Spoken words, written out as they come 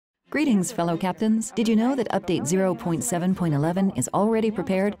Greetings, fellow captains. Did you know that Update 0.7.11 is already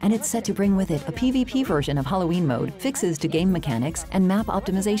prepared, and it's set to bring with it a PvP version of Halloween mode, fixes to game mechanics, and map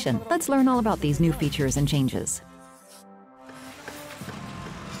optimization? Let's learn all about these new features and changes.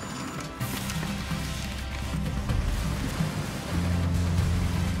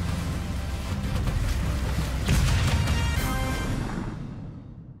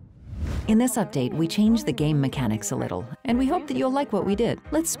 In this update, we changed the game mechanics a little, and we hope that you'll like what we did.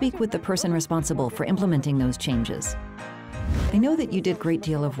 Let's speak with the person responsible for implementing those changes. I know that you did a great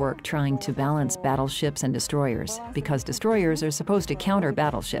deal of work trying to balance battleships and destroyers, because destroyers are supposed to counter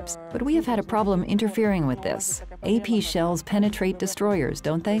battleships. But we have had a problem interfering with this. AP shells penetrate destroyers,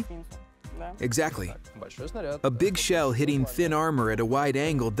 don't they? Exactly. A big shell hitting thin armor at a wide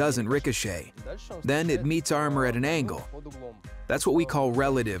angle doesn't ricochet. Then it meets armor at an angle. That's what we call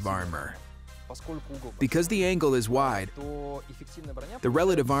relative armor. Because the angle is wide, the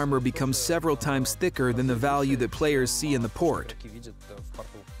relative armor becomes several times thicker than the value that players see in the port.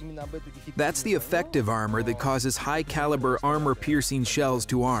 That's the effective armor that causes high-caliber armor-piercing shells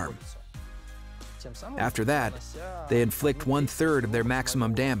to arm. After that, they inflict 1/3 of their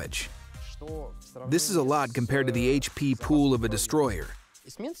maximum damage. This is a lot compared to the HP pool of a destroyer.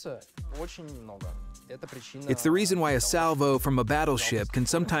 It's the reason why a salvo from a battleship can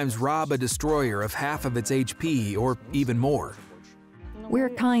sometimes rob a destroyer of half of its HP or even more. We're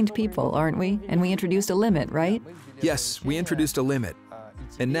kind people, aren't we? And we introduced a limit, right? Yes, we introduced a limit.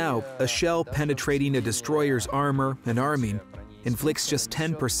 And now, a shell penetrating a destroyer's armor and arming inflicts just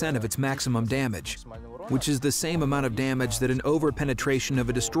 10% of its maximum damage, which is the same amount of damage that an over-penetration of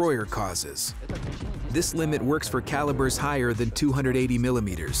a destroyer causes. This limit works for calibers higher than 280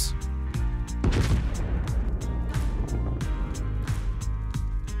 millimeters.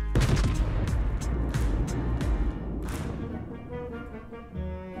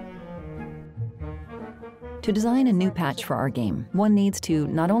 To design a new patch for our game, one needs to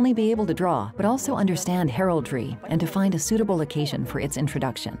not only be able to draw, but also understand heraldry and to find a suitable occasion for its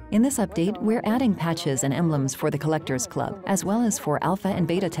introduction. In this update, we're adding patches and emblems for the Collectors Club, as well as for alpha and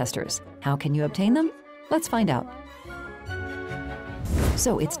beta testers. How can you obtain them? Let's find out.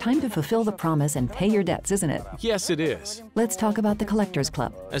 So it's time to fulfill the promise and pay your debts, isn't it? Yes, it is. Let's talk about the Collectors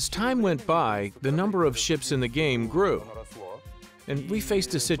Club. As time went by, the number of ships in the game grew. And we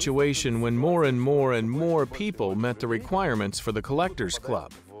faced a situation when more and more people met the requirements for the Collectors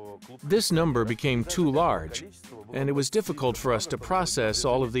Club. This number became too large, and it was difficult for us to process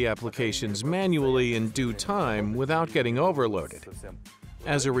all of the applications manually in due time without getting overloaded.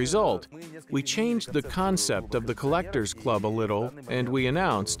 As a result, we changed the concept of the Collectors Club a little, and we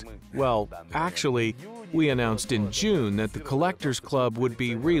announced, well, actually, we announced in June that the Collectors Club would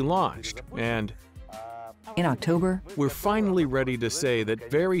be relaunched, and in October, we're finally ready to say that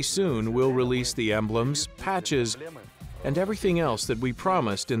very soon we'll release the emblems, patches, and everything else that we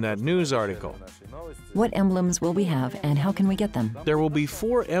promised in that news article. What emblems will we have, and how can we get them? There will be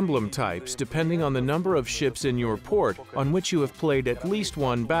 4 emblem types depending on the number of ships in your port on which you have played at least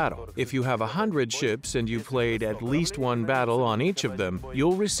one battle. If you have 100 ships and you played at least one battle on each of them,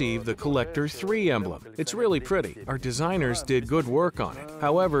 you'll receive the Collector 3 emblem. It's really pretty. Our designers did good work on it.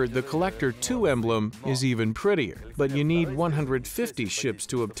 However, the Collector 2 emblem is even prettier, but you need 150 ships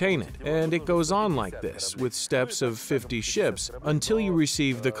to obtain it. And it goes on like this, with steps of 50 ships, until you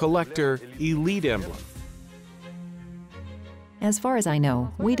receive the Collector Elite emblem. As far as I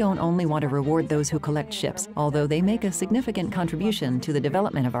know, we don't only want to reward those who collect ships, although they make a significant contribution to the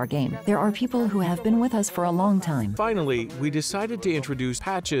development of our game. There are people who have been with us for a long time. Finally, we decided to introduce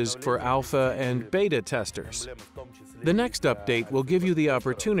patches for alpha and beta testers. The next update will give you the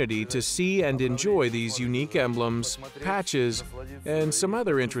opportunity to see and enjoy these unique emblems, patches, and some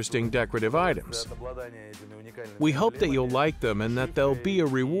other interesting decorative items. We hope that you'll like them and that they'll be a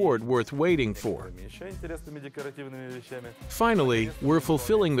reward worth waiting for. Finally, we're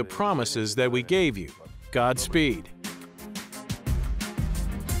fulfilling the promises that we gave you. Godspeed.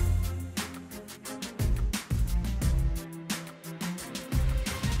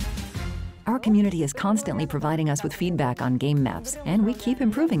 Our community is constantly providing us with feedback on game maps, and we keep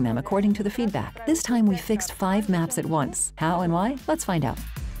improving them according to the feedback. This time we fixed 5 maps at once. How and why? Let's find out.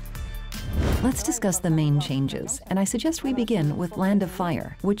 Let's discuss the main changes, and I suggest we begin with Land of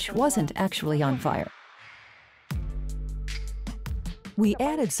Fire, which wasn't actually on fire. We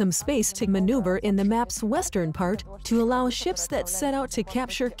added some space to maneuver in the map's western part to allow ships that set out to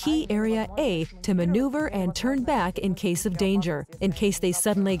capture Key Area A to maneuver and turn back in case of danger, in case they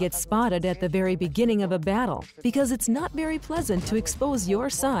suddenly get spotted at the very beginning of a battle, because it's not very pleasant to expose your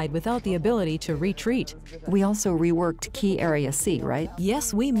side without the ability to retreat. We also reworked Key Area C, right?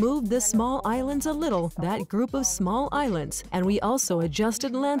 Yes, we moved the small islands a little, that group of small islands, and we also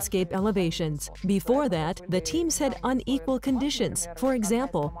adjusted landscape elevations. Before that, the teams had unequal conditions. For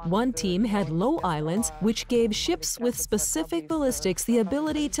example, one team had low islands, which gave ships with specific ballistics the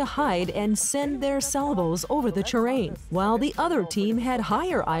ability to hide and send their salvos over the terrain, while the other team had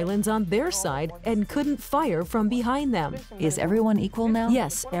higher islands on their side and couldn't fire from behind them. Is everyone equal now?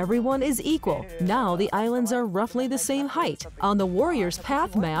 Yes, everyone is equal. Now the islands are roughly the same height. On the Warrior's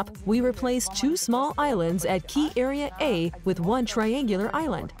Path map, we replaced 2 small islands at Key Area A with 1 triangular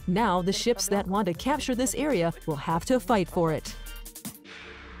island. Now the ships that want to capture this area will have to fight for it.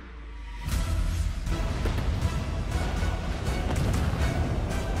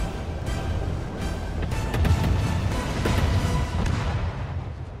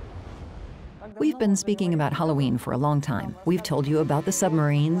 We've been speaking about Halloween for a long time. We've told you about the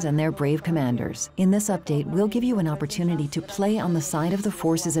submarines and their brave commanders. In this update, we'll give you an opportunity to play on the side of the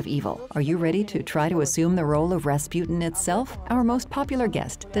forces of evil. Are you ready to try to assume the role of Rasputin itself? Our most popular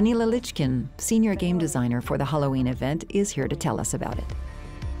guest, Danila Lichkin, senior game designer for the Halloween event, is here to tell us about it.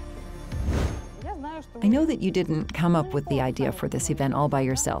 I know that you didn't come up with the idea for this event all by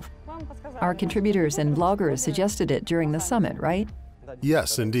yourself. Our contributors and bloggers suggested it during the summit, right?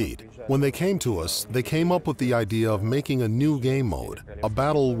 Yes, indeed. When they came to us, they came up with the idea of making a new game mode, a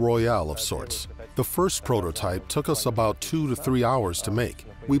battle royale of sorts. The first prototype took us about 2 to 3 hours to make.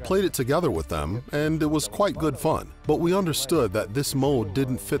 We played it together with them, and it was quite good fun. But we understood that this mode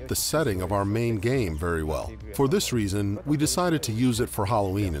didn't fit the setting of our main game very well. For this reason, we decided to use it for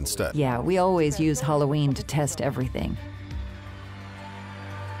Halloween instead. Yeah, we always use Halloween to test everything.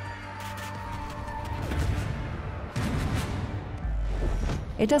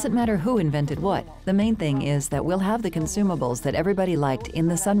 It doesn't matter who invented what. The main thing is that we'll have the consumables that everybody liked in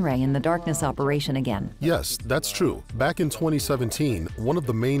the Sunray in the Darkness operation again. Yes, that's true. Back in 2017, one of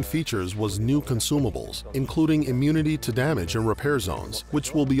the main features was new consumables, including immunity to damage and repair zones,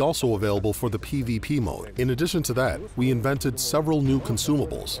 which will be also available for the PvP mode. In addition to that, we invented several new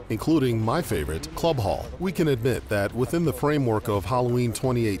consumables, including my favorite, Club Hall. We can admit that within the framework of Halloween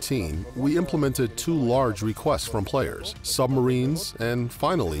 2018, we implemented 2 large requests from players, submarines and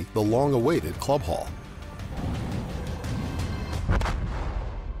finally, the long-awaited Club Hall.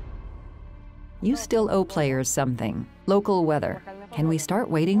 You still owe players something. Local weather. Can we start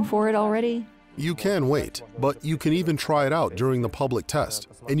waiting for it already? You can wait, but you can even try it out during the public test,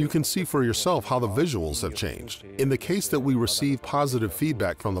 and you can see for yourself how the visuals have changed. In the case that we receive positive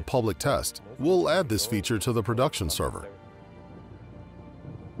feedback from the public test, we'll add this feature to the production server.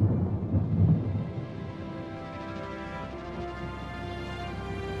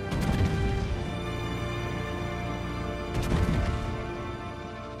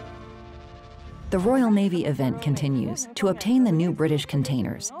 The Royal Navy event continues. To obtain the new British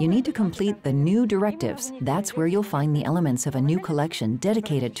containers, you need to complete the new directives. That's where you'll find the elements of a new collection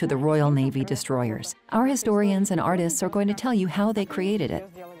dedicated to the Royal Navy destroyers. Our historians and artists are going to tell you how they created it.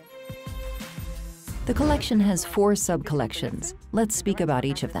 The collection has 4 sub-collections. Let's speak about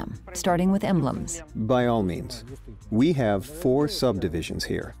each of them, starting with emblems. By all means. We have 4 subdivisions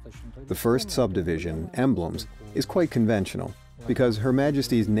here. The first subdivision, emblems, is quite conventional, because Her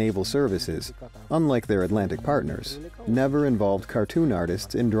Majesty's Naval Services, unlike their Atlantic partners, never involved cartoon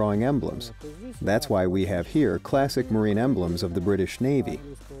artists in drawing emblems. That's why we have here classic marine emblems of the British Navy,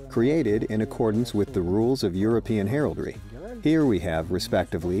 created in accordance with the rules of European heraldry. Here we have,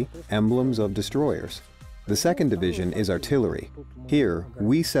 respectively, emblems of destroyers. The second division is artillery. Here,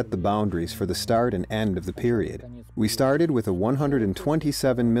 we set the boundaries for the start and end of the period. We started with a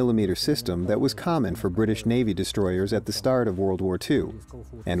 127mm system that was common for British Navy destroyers at the start of World War II,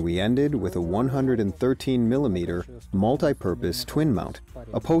 and we ended with a 113mm multi-purpose twin mount,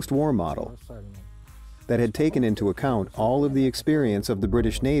 a post-war model that had taken into account all of the experience of the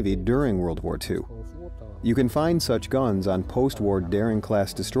British Navy during World War II. You can find such guns on post-war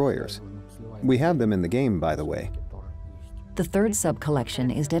Daring-class destroyers. We have them in the game, by the way. The third sub-collection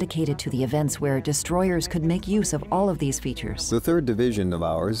is dedicated to the events where destroyers could make use of all of these features. The third division of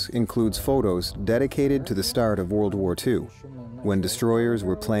ours includes photos dedicated to the start of World War II, when destroyers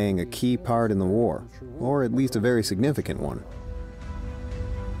were playing a key part in the war, or at least a very significant one.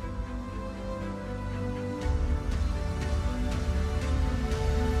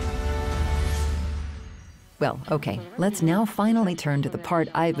 Well, okay, let's now finally turn to the part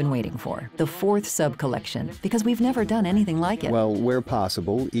I've been waiting for, the fourth sub-collection, because we've never done anything like it. Well, where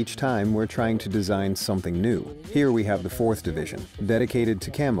possible, each time we're trying to design something new. Here we have the fourth division, dedicated to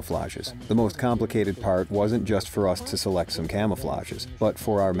camouflages. The most complicated part wasn't just for us to select some camouflages, but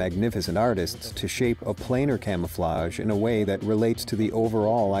for our magnificent artists to shape a planar camouflage in a way that relates to the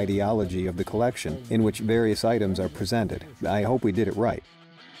overall ideology of the collection, in which various items are presented. I hope we did it right.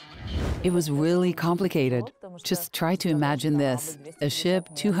 It was really complicated. Just try to imagine this: a ship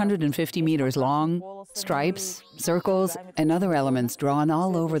 250 meters long, stripes, circles, and other elements drawn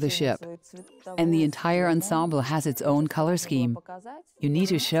all over the ship. And the entire ensemble has its own color scheme. You need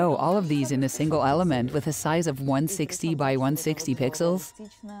to show all of these in a single element with a size of 160 by 160 pixels.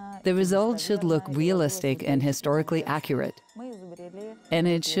 The result should look realistic and historically accurate. And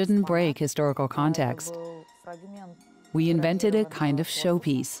it shouldn't break historical context. We invented a kind of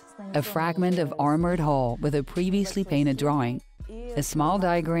showpiece, a fragment of armored hull with a previously painted drawing, a small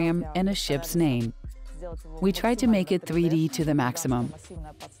diagram, and a ship's name. We tried to make it 3D to the maximum.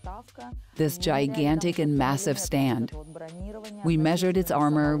 This gigantic and massive stand. We measured its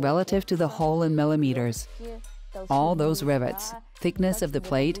armor relative to the hull in millimeters. All those rivets, thickness of the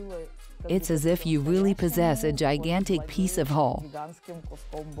plate, it's as if you really possess a gigantic piece of hull.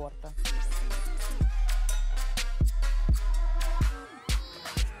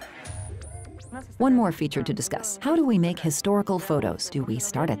 One more feature to discuss. How do we make historical photos? Do we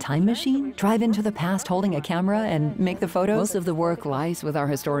start a time machine, drive into the past holding a camera, and make the photos? Most of the work lies with our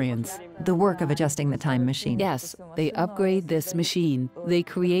historians. The work of adjusting the time machine. Yes, they upgrade this machine. They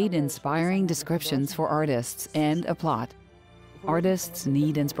create inspiring descriptions for artists and a plot. Artists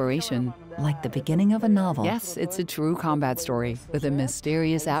need inspiration. Like the beginning of a novel. Yes, it's a true combat story, with a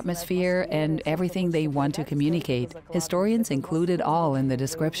mysterious atmosphere and everything they want to communicate. Historians include it all in the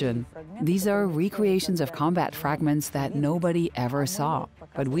description. These are recreations of combat fragments that nobody ever saw,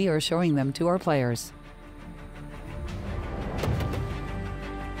 but we are showing them to our players.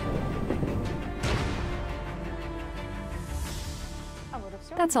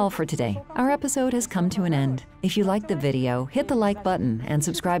 That's all for today. Our episode has come to an end. If you liked the video, hit the like button and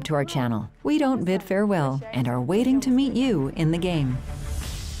subscribe to our channel. We don't bid farewell and are waiting to meet you in the game.